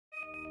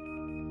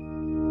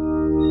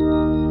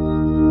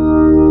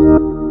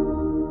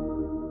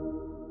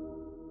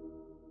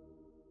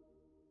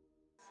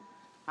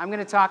I'm going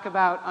to talk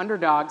about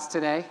underdogs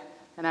today,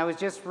 and I was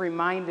just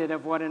reminded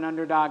of what an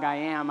underdog I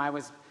am. I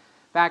was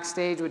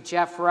backstage with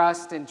Jeff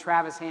Rust and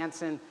Travis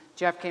Hansen.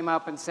 Jeff came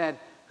up and said,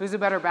 "Who's a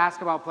better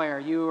basketball player,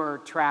 you or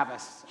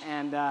Travis?"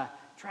 And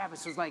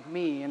Travis was like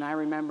me, and I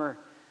remember,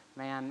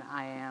 man,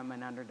 I am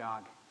an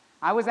underdog.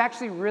 I was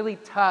actually really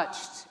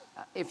touched.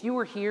 If you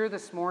were here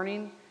this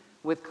morning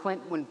with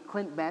Clint, when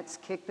Clint Betts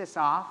kicked this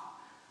off,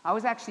 I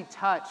was actually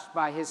touched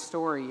by his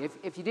story.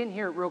 If you didn't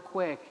hear it real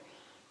quick,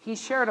 he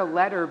shared a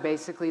letter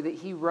basically that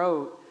he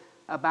wrote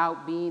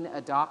about being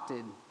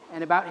adopted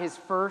and about his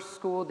first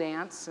school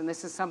dance. And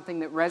this is something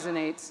that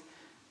resonates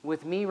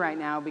with me right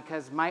now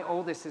because my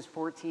oldest is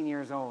 14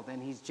 years old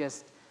and he's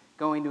just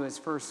going to his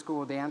first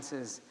school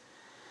dances.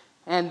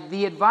 And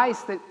the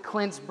advice that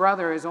Clint's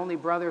brother, as only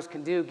brothers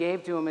can do,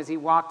 gave to him as he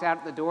walked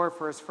out the door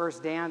for his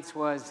first dance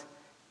was,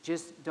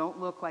 just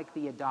don't look like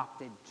the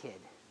adopted kid.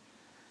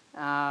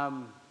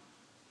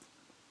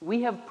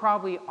 We have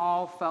probably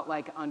all felt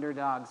like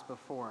underdogs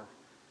before.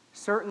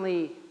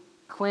 Certainly,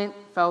 Clint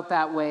felt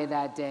that way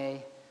that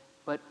day,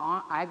 but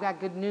I've got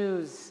good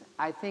news.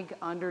 I think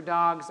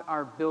underdogs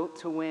are built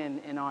to win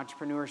in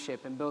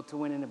entrepreneurship and built to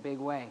win in a big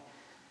way.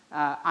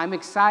 I'm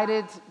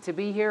excited to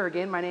be here.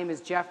 Again, my name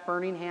is Jeff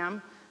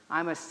Burningham.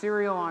 I'm a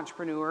serial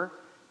entrepreneur,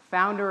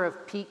 founder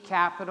of Peak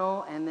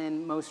Capital, and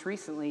then most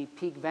recently,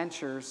 Peak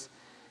Ventures.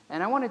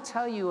 And I want to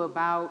tell you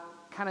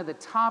about kind of the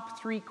top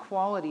 3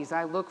 qualities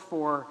I look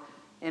for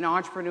in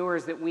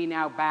entrepreneurs that we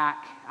now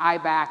I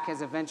back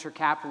as a venture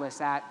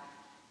capitalist at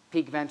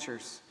Peak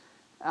Ventures.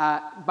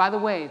 By the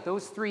way,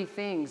 those 3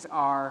 things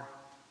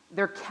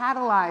they're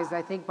catalyzed,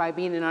 I think, by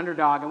being an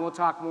underdog, and we'll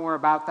talk more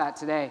about that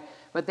today.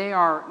 But they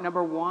are,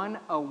 number 1,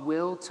 a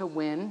will to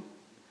win.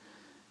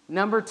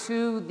 Number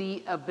 2,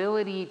 the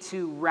ability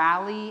to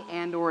rally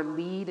and or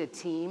lead a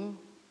team.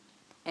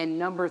 And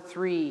number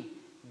 3,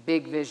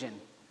 big vision.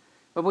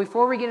 But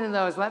before we get into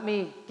those, let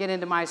me get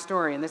into my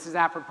story, and this is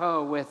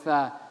apropos with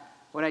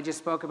what I just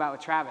spoke about with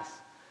Travis.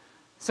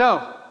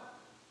 So,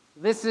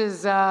 this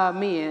is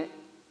me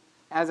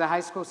as a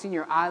high school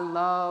senior. I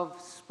love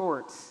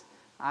sports.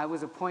 I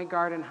was a point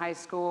guard in high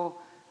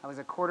school. I was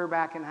a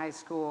quarterback in high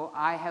school.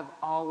 I have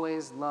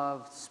always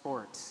loved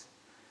sports.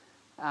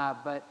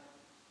 But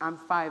I'm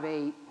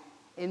 5'8".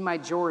 In my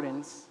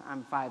Jordans,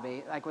 I'm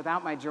 5'8". Like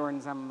without my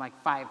Jordans, I'm like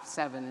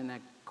 5'7" and a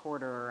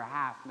quarter or a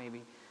half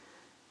maybe.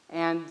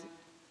 And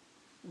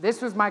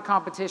this was my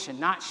competition,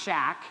 not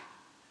Shaq.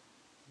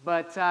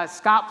 But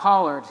Scott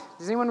Pollard.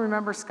 Does anyone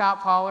remember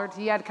Scott Pollard?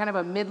 He had kind of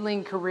a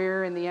middling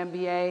career in the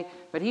NBA,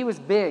 but he was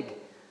big.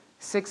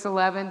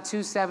 6'11",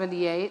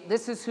 278.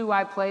 This is who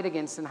I played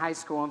against in high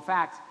school. In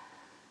fact,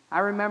 I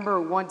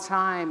remember one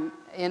time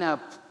in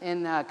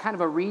kind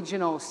of a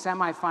regional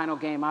semifinal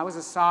game. I was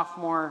a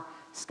sophomore,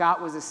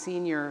 Scott was a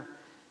senior,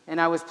 and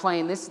I was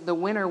playing this. The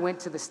winner went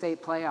to the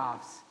state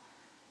playoffs.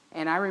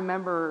 And I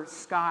remember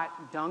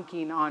Scott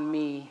dunking on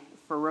me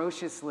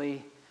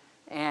ferociously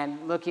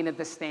and looking at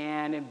the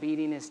stand and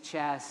beating his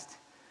chest.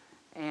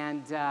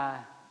 And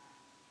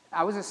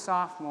I was a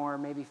sophomore,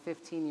 maybe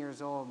 15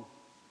 years old.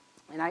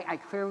 And I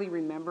clearly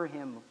remember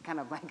him kind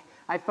of like,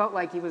 I felt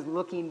like he was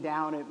looking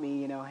down at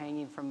me, you know,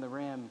 hanging from the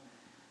rim.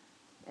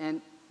 And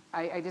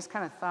I just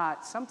kind of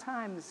thought,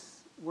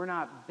 sometimes we're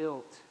not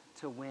built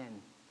to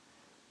win.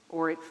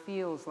 Or it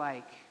feels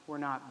like we're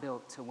not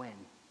built to win.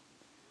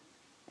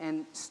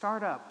 And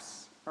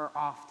startups are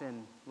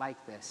often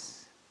like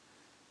this.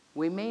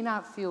 We may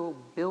not feel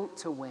built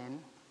to win.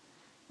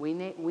 We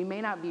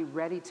may not be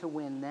ready to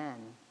win then.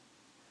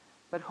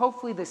 But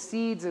hopefully the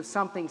seeds of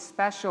something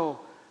special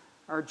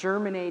are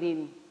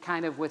germinating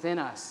kind of within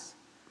us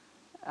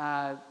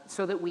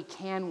so that we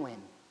can win.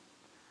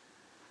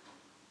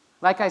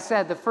 Like I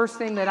said, the first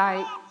thing that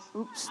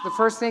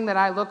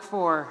I look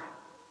for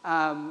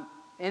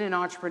in an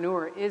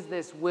entrepreneur is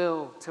this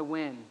will to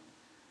win.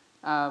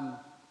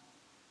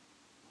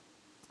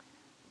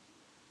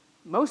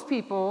 Most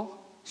people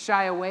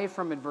shy away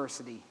from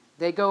adversity.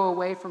 They go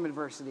away from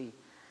adversity.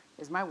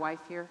 Is my wife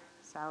here?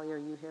 Sally, are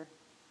you here?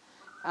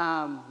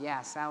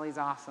 Yeah, Sally's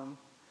awesome.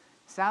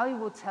 Sally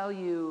will tell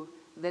you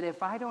that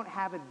if I don't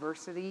have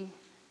adversity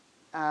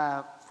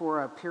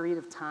for a period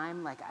of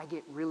time, like I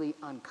get really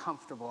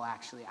uncomfortable,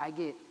 actually. I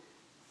get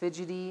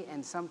fidgety,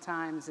 and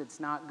sometimes it's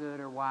not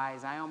good or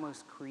wise. I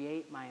almost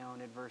create my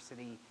own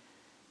adversity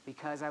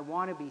because I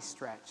want to be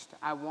stretched.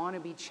 I want to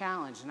be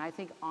challenged, and I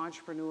think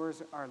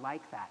entrepreneurs are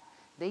like that.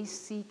 They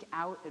seek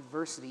out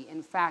adversity.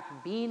 In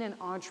fact, being an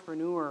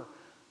entrepreneur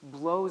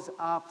blows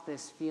up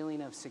this feeling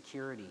of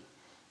security.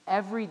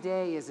 Every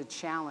day is a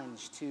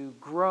challenge to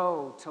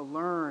grow, to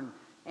learn,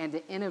 and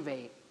to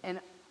innovate.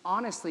 And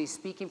honestly,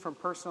 speaking from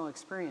personal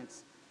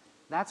experience,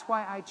 that's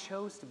why I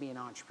chose to be an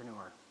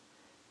entrepreneur.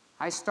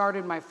 I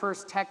started my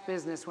first tech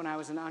business when I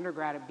was an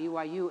undergrad at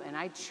BYU, and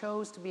I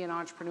chose to be an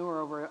entrepreneur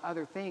over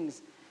other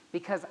things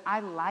because I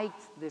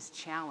liked this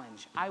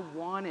challenge. I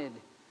wanted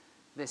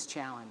this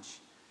challenge.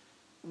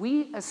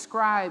 We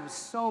ascribe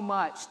so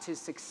much to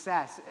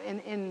success.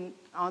 In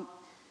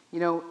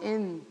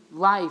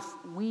life,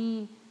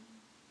 we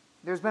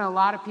There's been a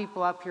lot of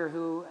people up here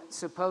who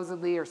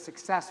supposedly are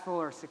successful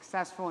or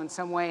successful in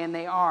some way, and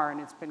they are,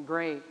 and it's been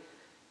great.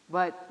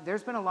 But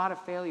there's been a lot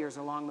of failures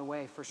along the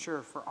way, for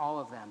sure, for all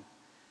of them.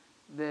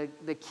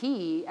 The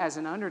key as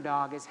an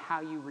underdog is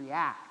how you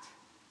react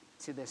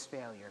to this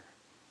failure,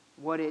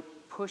 what it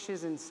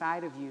pushes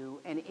inside of you,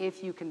 and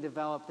if you can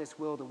develop this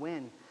will to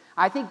win.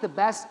 I think the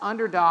best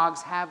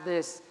underdogs have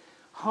this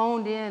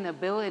honed-in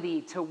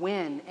ability to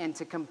win and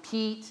to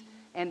compete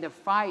and to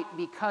fight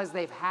because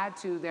they've had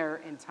to their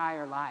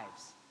entire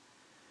lives.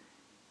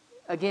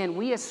 Again,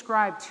 we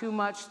ascribe too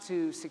much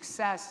to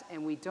success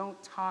and we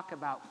don't talk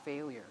about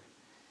failure.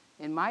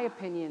 In my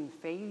opinion,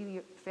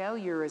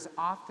 failure is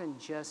often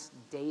just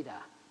data.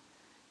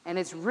 And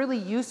it's really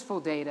useful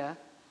data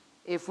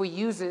if we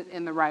use it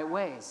in the right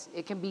ways.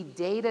 It can be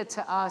data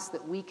to us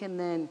that we can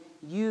then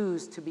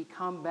use to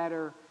become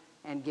better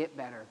and get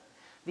better.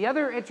 The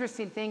other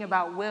interesting thing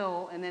about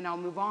will, and then I'll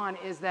move on,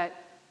 is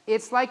that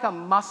it's like a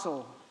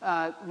muscle.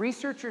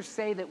 Researchers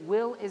say that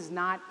will is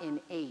not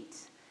innate.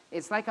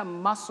 It's like a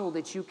muscle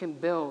that you can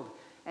build,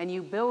 and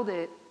you build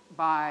it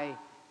by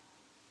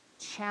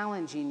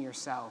challenging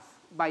yourself,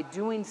 by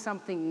doing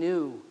something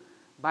new,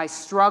 by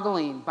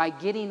struggling, by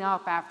getting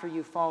up after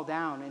you fall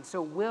down. And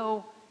so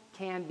will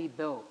can be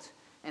built.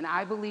 And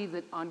I believe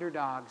that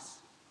underdogs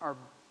are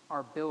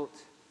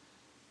built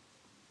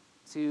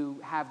to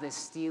have this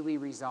steely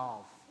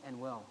resolve and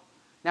will.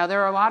 Now,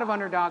 there are a lot of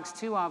underdogs,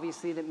 too,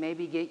 obviously, that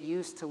maybe get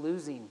used to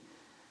losing.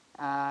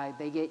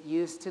 They get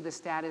used to the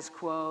status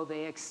quo.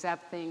 They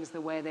accept things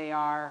the way they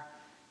are.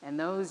 And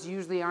those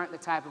usually aren't the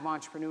type of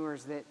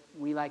entrepreneurs that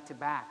we like to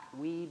back.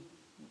 We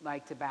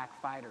like to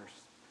back fighters.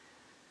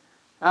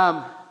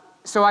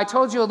 So I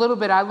told you a little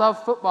bit, I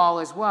love football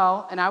as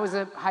well. And I was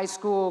a high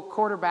school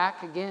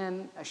quarterback,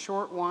 again, a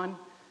short one.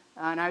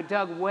 And I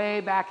dug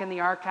way back in the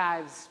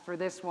archives for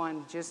this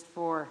one, just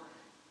for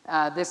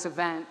this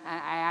event.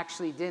 I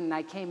actually didn't.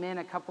 I came in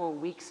a couple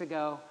of weeks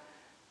ago,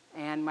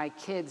 and my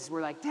kids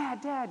were like,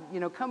 Dad, you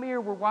know, come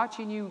here. We're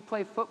watching you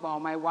play football.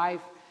 My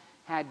wife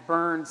had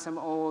burned some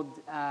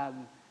old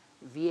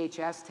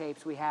VHS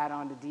tapes we had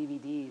onto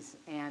DVDs.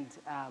 And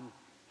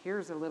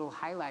here's a little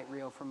highlight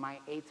reel from my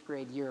 8th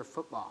grade year of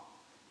football.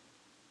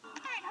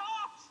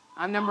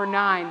 I'm number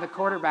 9, the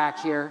quarterback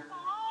here.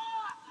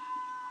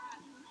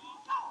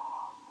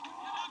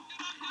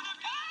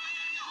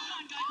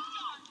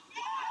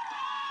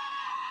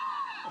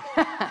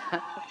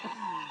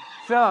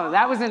 So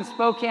that was in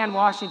Spokane,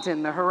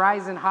 Washington, the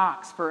Horizon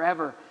Hawks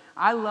forever.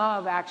 I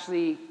love,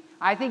 actually,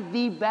 I think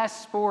the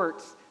best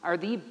sports, or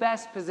the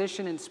best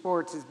position in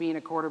sports is being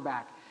a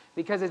quarterback,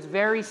 because it's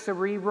very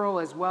cerebral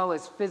as well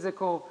as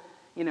physical,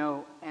 you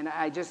know, and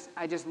I just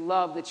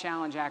love the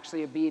challenge,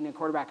 actually, of being a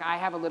quarterback. I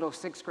have a little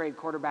 6th grade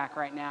quarterback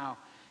right now.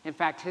 In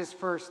fact, his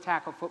first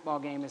tackle football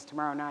game is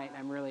tomorrow night, and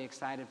I'm really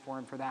excited for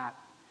him for that.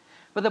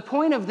 But the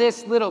point of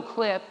this little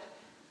clip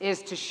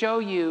is to show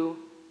you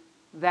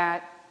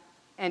that,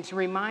 and to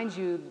remind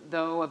you,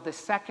 though, of the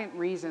second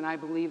reason I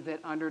believe that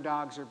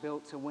underdogs are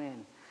built to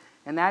win,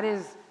 and that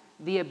is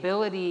the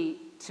ability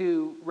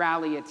to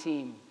rally a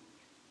team.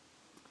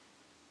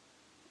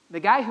 The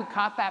guy who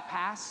caught that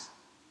pass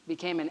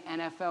became an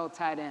NFL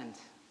tight end,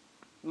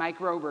 Mike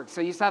Roberg.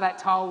 So you saw that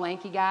tall,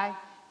 lanky guy?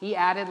 He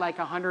added like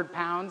 100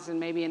 pounds and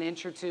maybe an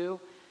inch or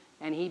two,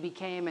 and he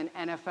became an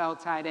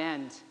NFL tight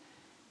end.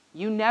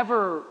 You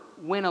never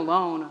win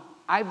alone.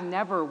 I've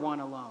never won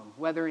alone,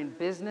 whether in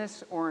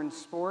business or in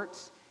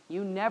sports.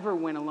 You never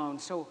win alone.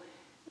 So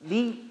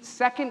the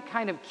second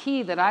kind of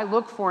key that I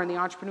look for in the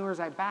entrepreneurs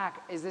I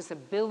back is this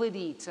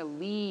ability to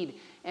lead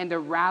and to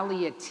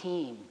rally a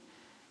team,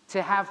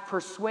 to have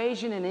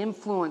persuasion and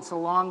influence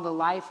along the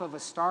life of a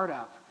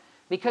startup,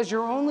 because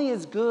you're only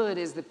as good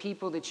as the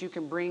people that you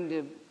can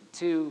bring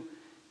to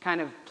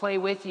kind of play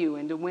with you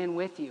and to win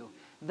with you.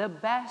 The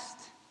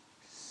best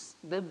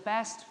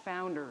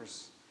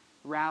founders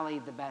rally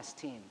the best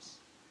teams.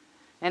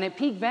 And at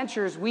Peak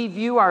Ventures, we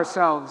view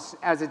ourselves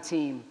as a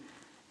team,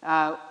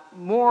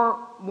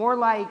 more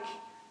like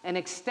an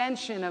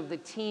extension of the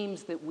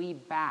teams that we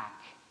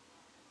back.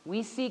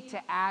 We seek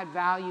to add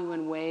value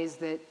in ways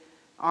that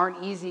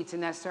aren't easy to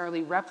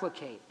necessarily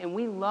replicate. And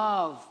we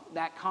love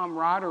that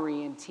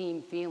camaraderie and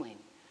team feeling.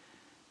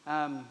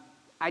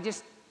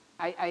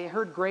 I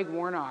heard Greg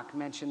Warnock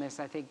mention this,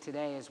 I think,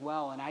 today as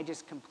well, and I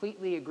just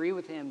completely agree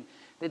with him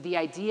that the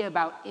idea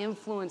about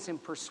influence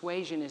and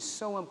persuasion is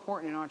so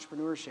important in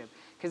entrepreneurship,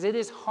 because it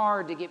is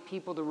hard to get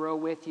people to row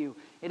with you.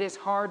 It is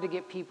hard to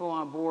get people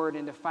on board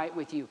and to fight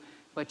with you,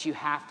 but you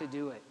have to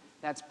do it.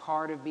 That's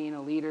part of being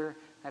a leader.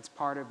 That's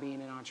part of being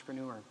an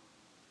entrepreneur.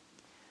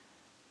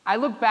 I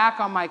look back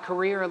on my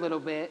career a little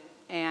bit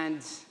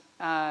and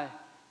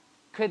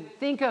could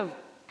think of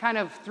kind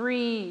of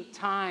 3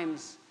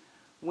 times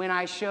when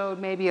I showed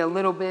maybe a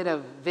little bit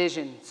of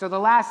vision. So the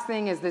last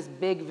thing is this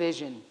big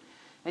vision.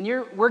 And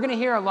we're going to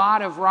hear a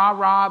lot of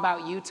rah-rah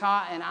about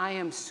Utah, and I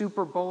am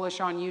super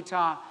bullish on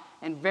Utah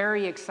and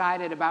very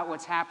excited about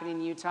what's happening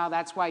in Utah.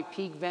 That's why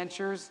Peak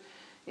Ventures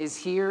is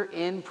here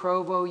in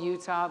Provo,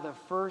 Utah, the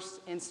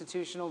first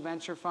institutional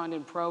venture fund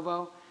in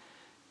Provo.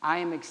 I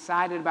am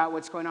excited about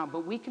what's going on,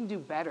 but we can do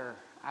better,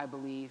 I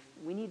believe.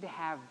 We need to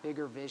have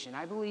bigger vision.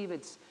 I believe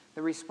it's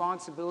the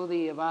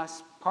responsibility of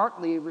us,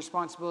 partly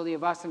responsibility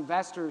of us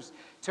investors,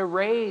 to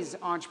raise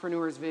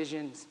entrepreneurs'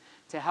 visions,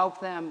 to help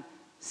them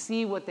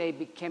see what they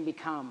can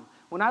become.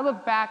 When I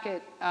look back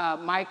at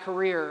my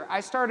career,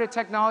 I started a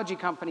technology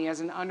company as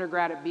an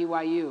undergrad at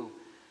BYU.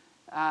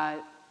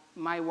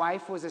 My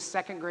wife was a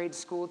second grade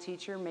school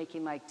teacher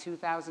making like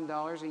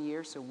 $2,000 a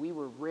year, so we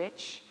were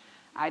rich.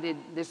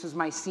 This was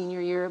my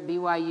senior year at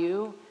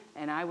BYU,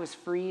 and I was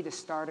free to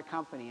start a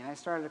company. And I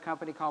started a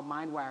company called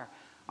MindWire.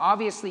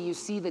 Obviously, you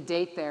see the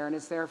date there, and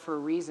it's there for a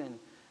reason.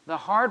 The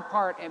hard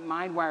part at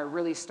MindWire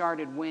really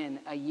started when?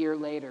 A year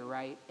later,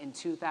 right? In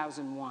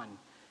 2001.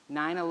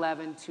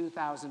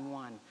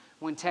 9/11/2001,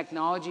 when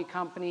technology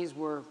companies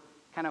were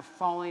kind of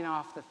falling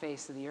off the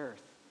face of the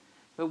earth.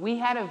 But we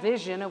had a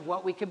vision of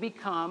what we could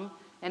become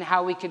and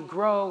how we could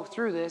grow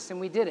through this, and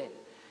we did it.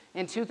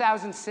 In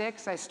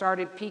 2006, I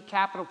started Peak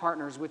Capital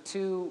Partners with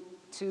two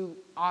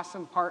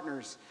awesome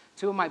partners,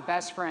 two of my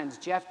best friends,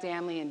 Jeff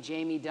Danley and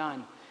Jamie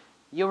Dunn.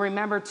 You'll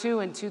remember, too,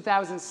 in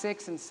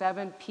 2006 and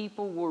 2007,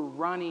 people were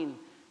running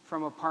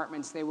from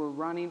apartments. They were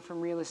running from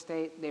real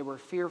estate. They were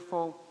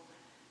fearful.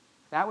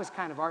 That was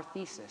kind of our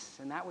thesis,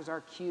 and that was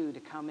our cue to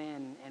come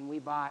in, and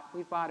we've bought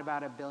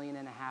about $1.5 billion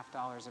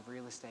of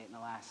real estate in the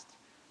last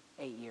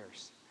 8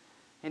 years.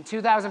 In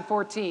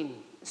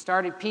 2014,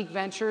 started Peak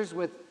Ventures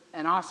with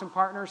an awesome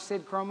partner,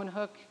 Sid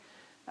Cromanhook.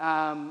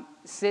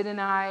 Sid and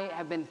I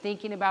have been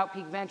thinking about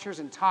Peak Ventures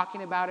and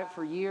talking about it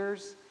for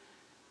years.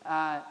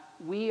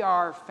 We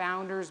are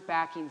founders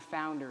backing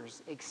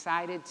founders,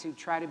 excited to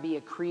try to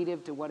be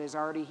accretive to what is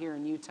already here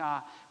in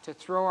Utah, to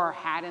throw our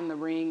hat in the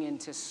ring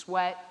and to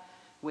sweat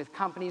with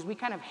companies. We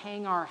kind of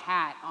hang our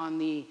hat on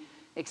the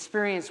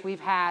experience we've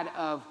had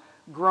of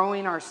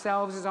growing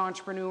ourselves as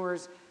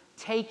entrepreneurs,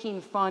 taking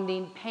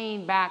funding,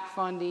 paying back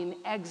funding,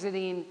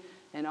 exiting,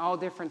 and all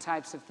different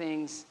types of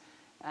things.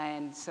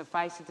 And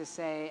suffice it to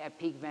say, at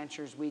Peak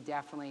Ventures, we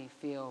definitely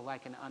feel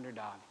like an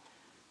underdog.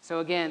 So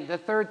again, the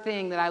third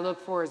thing that I look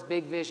for is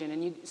big vision.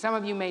 And some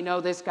of you may know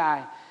this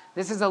guy.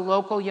 This is a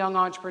local young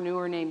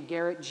entrepreneur named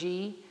Garrett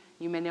G.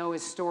 You may know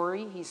his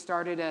story. He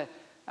started a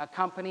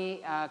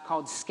company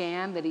called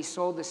Scan that he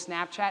sold to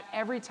Snapchat.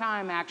 Every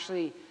time,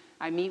 actually,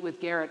 I meet with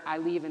Garrett, I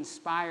leave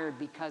inspired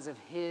because of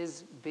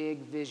his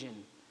big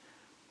vision.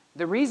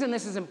 The reason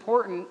this is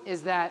important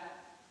is that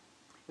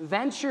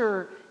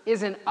venture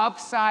is an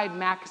upside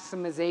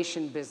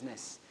maximization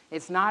business.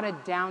 It's not a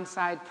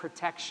downside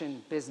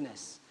protection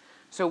business.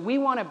 So we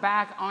want to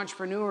back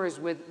entrepreneurs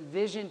with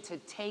vision to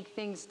take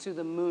things to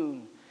the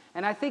moon.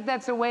 And I think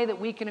that's a way that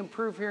we can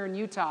improve here in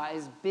Utah,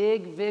 is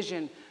big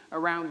vision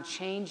around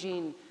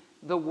changing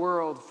the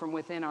world from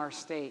within our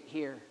state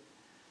here.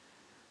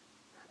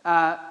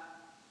 The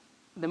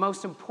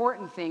most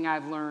important thing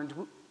I've learned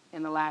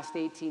in the last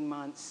 18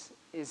 months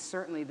is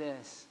certainly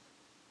this.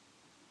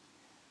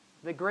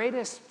 The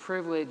greatest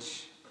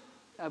privilege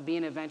of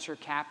being a venture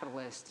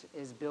capitalist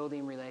is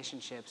building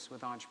relationships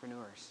with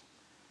entrepreneurs.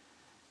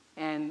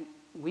 And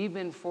we've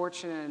been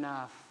fortunate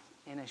enough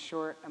in a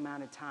short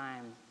amount of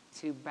time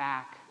to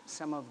back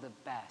some of the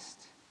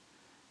best.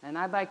 And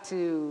I'd like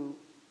to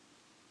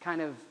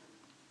kind of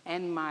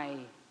end my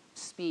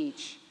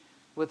speech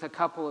with a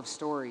couple of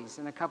stories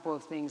and a couple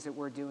of things that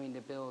we're doing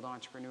to build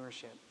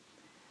entrepreneurship.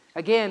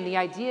 Again, the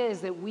idea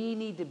is that we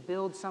need to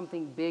build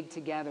something big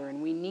together,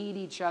 and we need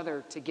each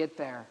other to get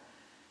there.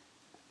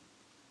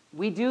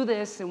 We do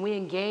this and we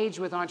engage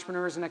with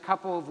entrepreneurs in a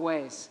couple of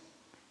ways.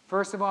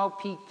 First of all,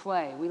 peak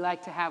play. We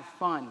like to have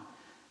fun.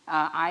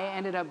 I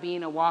ended up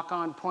being a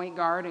walk-on point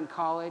guard in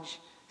college.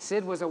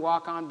 Sid was a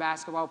walk-on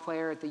basketball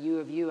player at the U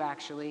of U,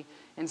 actually.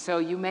 And so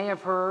you may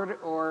have heard,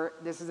 or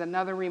this is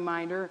another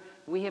reminder,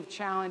 we have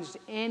challenged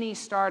any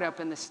startup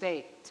in the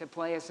state to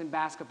play us in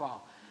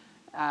basketball.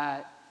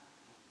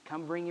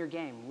 Come bring your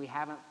game. We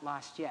haven't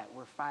lost yet.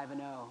 We're 5-0,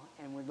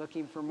 and we're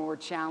looking for more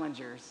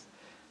challengers.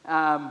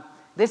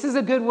 This is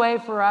a good way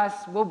for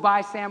us. We'll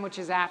buy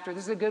sandwiches after.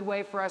 This is a good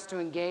way for us to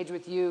engage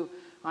with you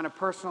on a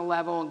personal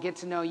level and get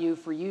to know you,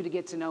 for you to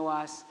get to know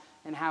us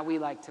and how we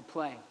like to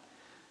play.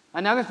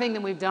 Another thing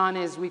that we've done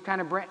is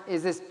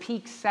is this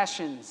peak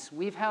sessions.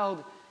 We've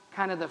held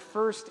kind of the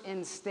first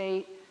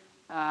in-state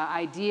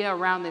idea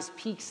around this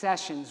peak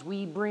sessions.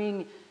 We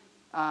bring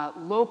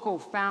local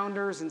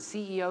founders and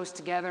CEOs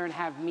together and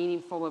have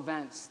meaningful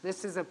events.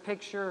 This is a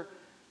picture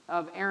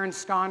of Aaron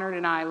Sconnard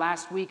and I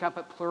last week up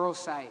at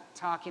Pluralsight,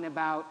 talking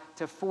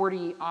to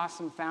 40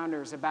 awesome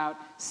founders about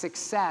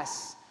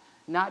success,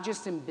 not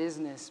just in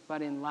business,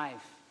 but in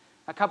life.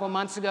 A couple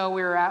months ago,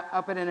 we were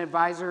up at an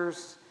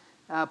advisor's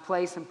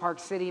place in Park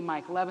City,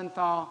 Mike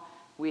Leventhal.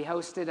 We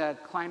hosted a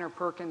Kleiner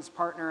Perkins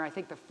partner. I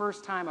think the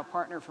first time a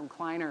partner from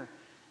Kleiner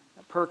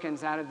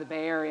Perkins out of the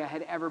Bay Area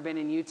had ever been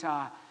in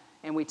Utah,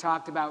 and we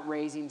talked about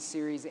raising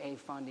Series A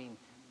funding.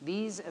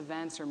 These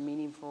events are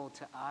meaningful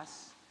to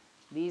us.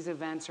 These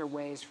events are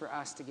ways for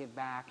us to give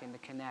back and to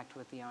connect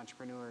with the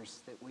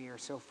entrepreneurs that we are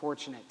so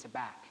fortunate to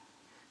back.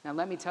 Now,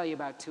 let me tell you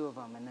about two of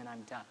them, and then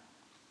I'm done.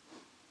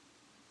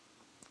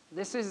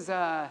 this is,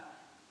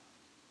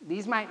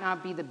 these might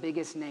not be the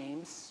biggest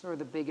names or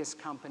the biggest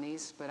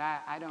companies, but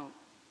I don't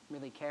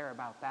really care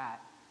about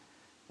that.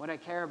 What I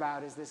care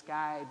about is this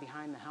guy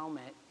behind the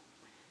helmet.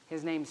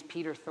 His name's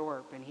Peter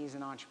Thorpe, and he's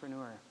an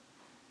entrepreneur.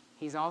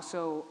 He's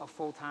also a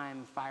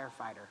full-time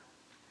firefighter.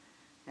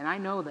 And I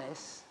know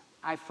this.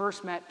 I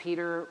first met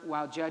Peter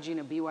while judging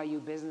a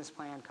BYU business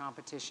plan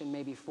competition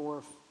maybe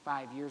 4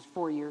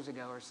 years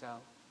ago or so.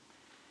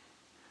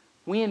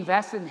 We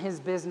invested in his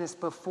business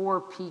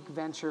before Peak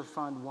Venture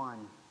Fund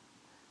 1.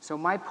 So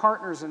my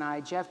partners and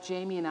I, Jeff,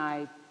 Jamie, and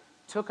I,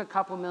 took a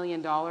couple $1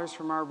 million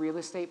from our real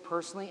estate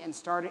personally and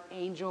started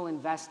angel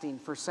investing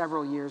for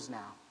several years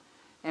now.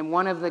 And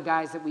one of the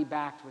guys that we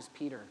backed was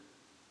Peter.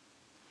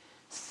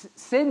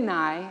 Sid and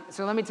I,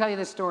 so let me tell you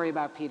this story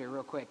about Peter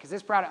real quick, because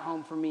this brought it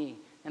home for me.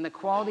 And the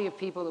quality of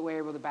people that we're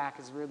able to back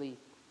is really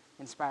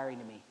inspiring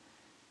to me.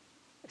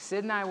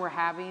 Sid and I were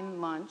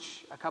having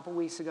lunch a couple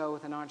weeks ago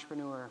with an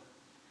entrepreneur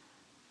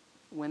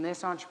when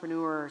this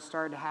entrepreneur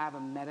started to have a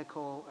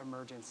medical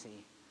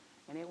emergency.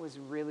 And it was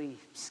really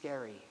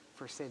scary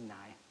for Sid and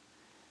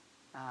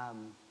I.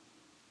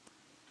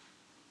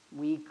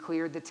 We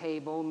cleared the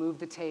table, moved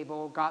the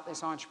table, got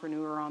this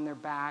entrepreneur on their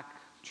back,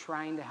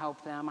 trying to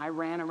help them. I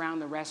ran around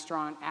the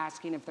restaurant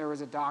asking if there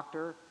was a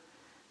doctor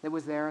that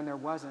was there, and there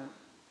wasn't.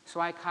 So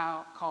I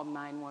called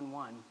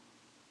 911.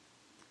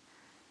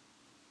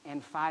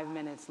 And 5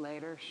 minutes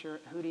later, sure,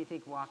 who do you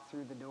think walked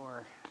through the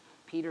door?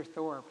 Peter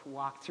Thorpe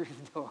walked through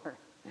the door,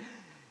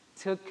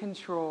 took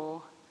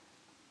control,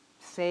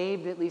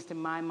 saved, at least in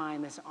my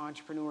mind, this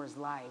entrepreneur's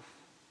life.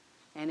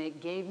 And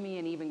it gave me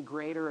an even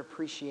greater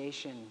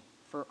appreciation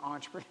for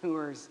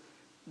entrepreneurs.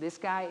 This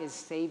guy is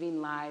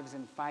saving lives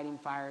and fighting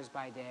fires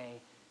by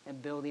day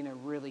and building a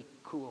really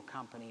cool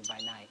company by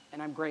night.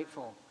 And I'm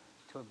grateful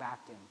to have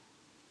backed him.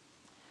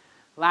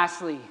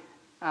 Lastly,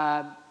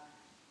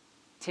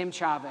 Tim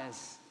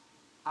Chavez.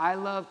 I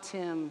love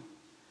Tim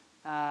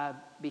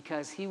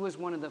because he was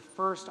one of the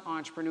first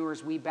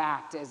entrepreneurs we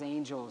backed as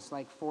angels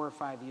like 4 or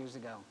 5 years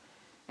ago.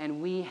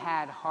 And we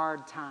had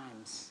hard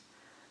times.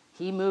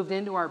 He moved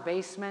into our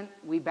basement.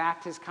 We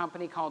backed his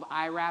company called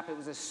IRAP. It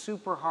was a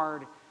super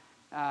hard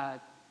a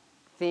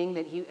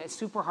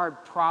super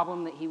hard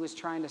problem that he was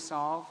trying to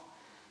solve.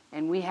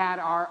 And we had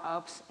our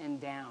ups and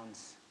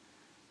downs.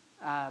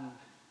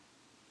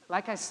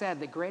 Like I said,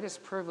 the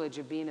greatest privilege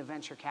of being a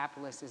venture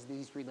capitalist is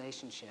these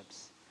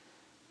relationships.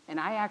 And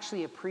I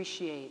actually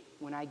appreciate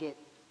when I get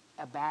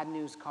a bad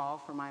news call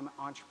from my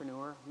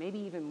entrepreneur, maybe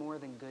even more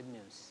than good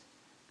news,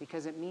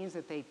 because it means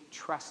that they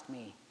trust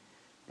me.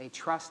 They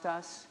trust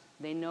us.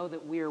 They know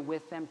that we are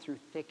with them through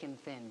thick and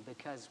thin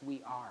because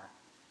we are.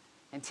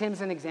 And Tim's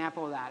an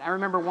example of that. I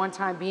remember one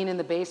time being in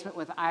the basement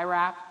with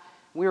IRAP.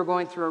 We were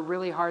going through a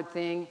really hard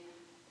thing,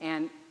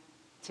 and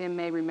Tim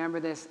may remember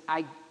this.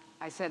 I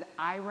said,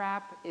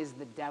 IRAP is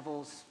the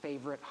devil's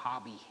favorite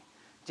hobby,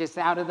 just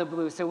out of the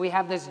blue. So we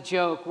have this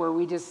joke where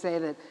we just say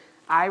that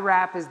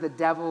IRAP is the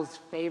devil's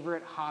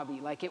favorite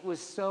hobby. Like, it was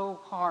so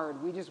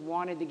hard. We just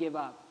wanted to give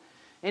up.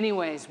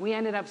 Anyways, we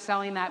ended up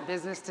selling that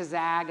business to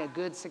Zag, a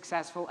good,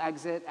 successful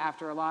exit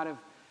after a lot of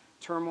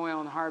turmoil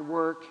and hard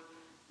work.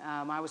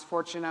 I was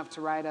fortunate enough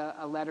to write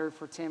a letter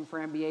for Tim for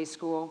MBA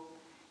school.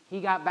 He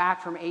got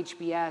back from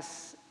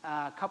HBS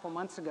a couple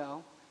months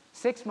ago.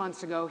 6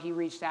 months ago, he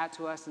reached out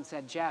to us and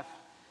said, Jeff,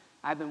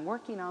 I've been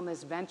working on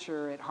this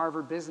venture at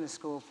Harvard Business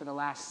School for the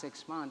last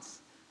 6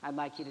 months. I'd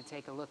like you to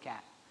take a look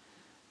at.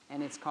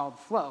 And it's called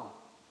Flow.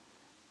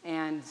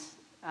 And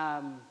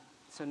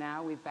so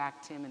now we've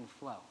backed him in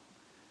Flow.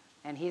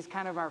 And he's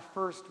kind of our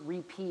first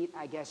repeat,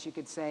 I guess you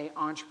could say,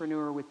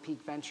 entrepreneur with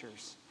Peak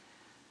Ventures.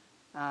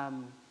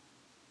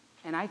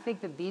 And I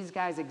think that these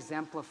guys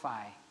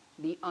exemplify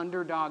the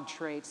underdog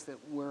traits that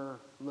we're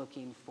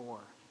looking for.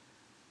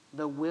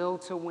 The will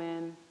to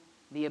win,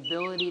 the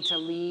ability to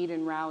lead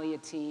and rally a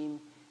team,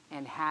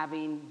 and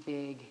having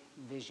big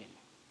vision.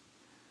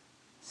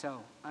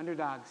 So,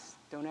 underdogs,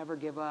 don't ever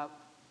give up.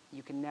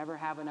 You can never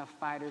have enough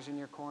fighters in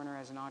your corner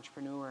as an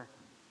entrepreneur.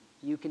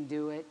 You can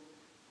do it.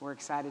 We're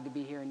excited to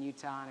be here in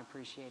Utah and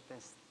appreciate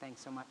this. Thanks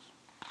so much.